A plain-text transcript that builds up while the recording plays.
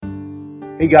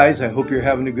Hey guys, I hope you're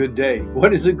having a good day.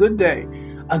 What is a good day?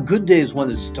 A good day is one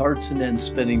that starts and ends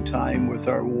spending time with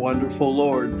our wonderful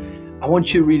Lord. I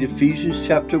want you to read Ephesians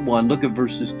chapter 1, look at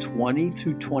verses 20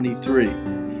 through 23.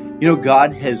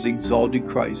 God has exalted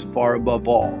Christ far above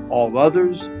all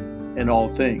others and all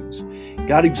things.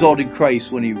 God exalted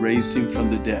Christ when he raised him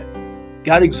from the dead.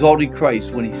 God exalted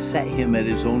Christ when he set him at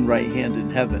his own right hand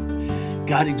in heaven.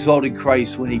 God exalted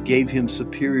Christ when he gave him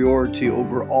superiority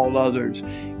over all others.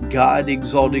 God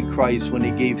exalted Christ when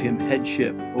he gave him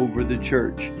headship over the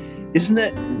church. Isn't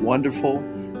it wonderful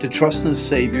to trust in a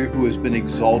Savior who has been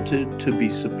exalted to be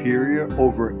superior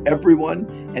over everyone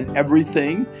and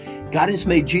everything? God has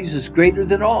made Jesus greater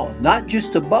than all, not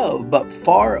just above, but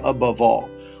far above all.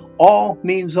 All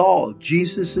means all.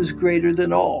 Jesus is greater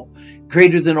than all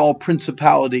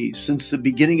principalities. Since the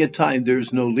beginning of time, there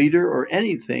is no leader or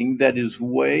anything that is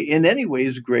in any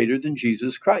ways greater than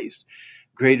Jesus Christ,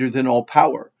 greater than all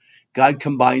power. God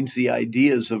combines the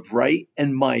ideas of right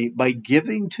and might by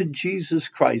giving to Jesus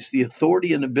Christ the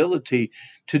authority and ability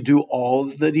to do all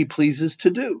that he pleases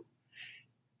to do.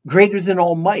 Greater than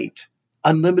all might,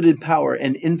 unlimited power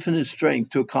and infinite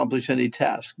strength to accomplish any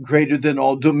task. Greater than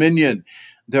all dominion.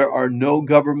 There are no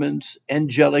governments,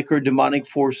 angelic or demonic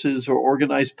forces, or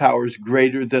organized powers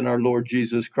greater than our Lord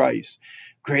Jesus Christ.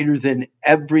 Greater than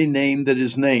every name that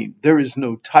is named. There is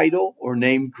no title or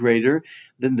name greater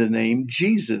than the name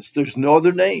Jesus. There's no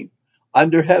other name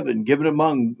under heaven given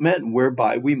among men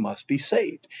whereby we must be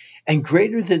saved. And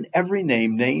greater than every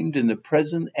name named in the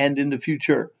present and in the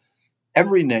future.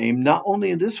 Every name, not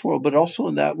only in this world, but also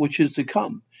in that which is to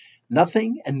come.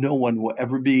 Nothing and no one will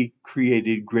ever be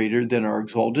created greater than our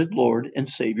exalted Lord and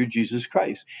Savior Jesus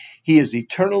Christ. He is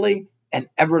eternally and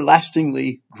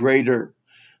everlastingly greater.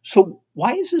 So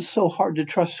why is it so hard to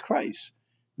trust Christ?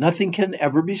 Nothing can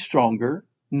ever be stronger.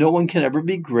 No one can ever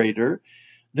be greater.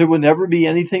 There will never be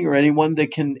anything or anyone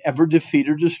that can ever defeat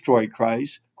or destroy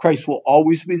Christ. Christ will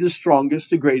always be the strongest,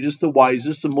 the greatest, the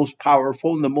wisest, the most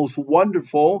powerful, and the most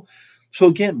wonderful. So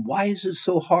again, why is it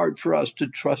so hard for us to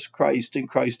trust Christ and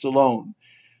Christ alone?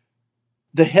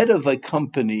 The head of a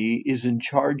company is in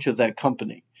charge of that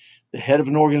company. The head of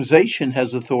an organization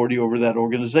has authority over that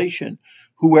organization.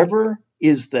 Whoever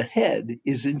is the head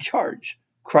is in charge.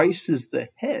 Christ is the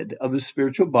head of a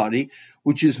spiritual body,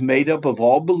 which is made up of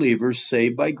all believers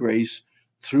saved by grace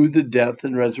through the death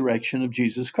and resurrection of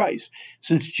Jesus Christ.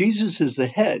 Since Jesus is the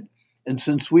head, and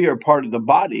since we are part of the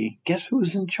body, guess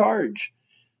who's in charge?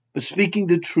 But speaking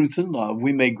the truth in love,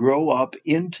 we may grow up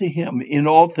into him in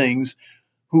all things,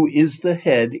 who is the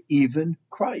head, even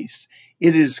Christ.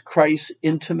 It is Christ's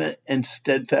intimate and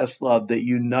steadfast love that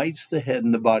unites the head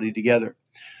and the body together.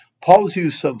 Paul's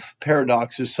use of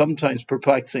paradox is sometimes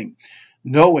perplexing,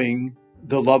 knowing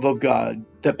the love of God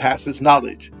that passes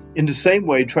knowledge. In the same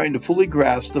way, trying to fully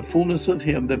grasp the fullness of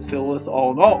him that filleth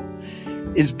all in all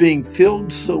is being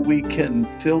filled so we can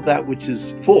fill that which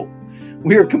is full.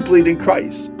 We are complete in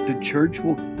Christ. The church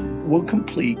will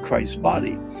complete Christ's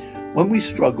body. When we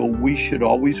struggle, we should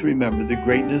always remember the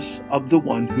greatness of the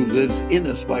one who lives in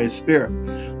us by his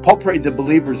Spirit. Paul prayed that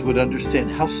believers would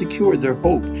understand how secure their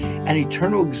hope and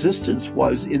eternal existence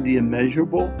was in the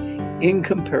immeasurable,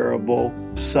 incomparable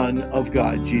Son of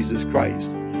God, Jesus Christ.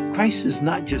 Christ is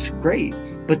not just great,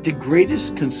 but the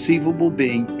greatest conceivable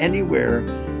being anywhere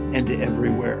and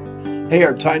everywhere. Hey,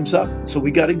 our time's up, so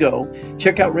we got to go.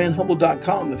 Check out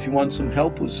randhumble.com if you want some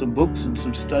help with some books and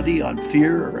some study on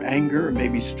fear or anger or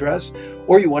maybe stress,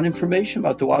 or you want information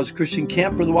about the Wilds Christian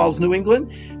Camp or the Wilds New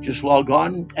England. Just log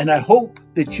on, and I hope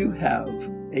that you have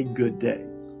a good day.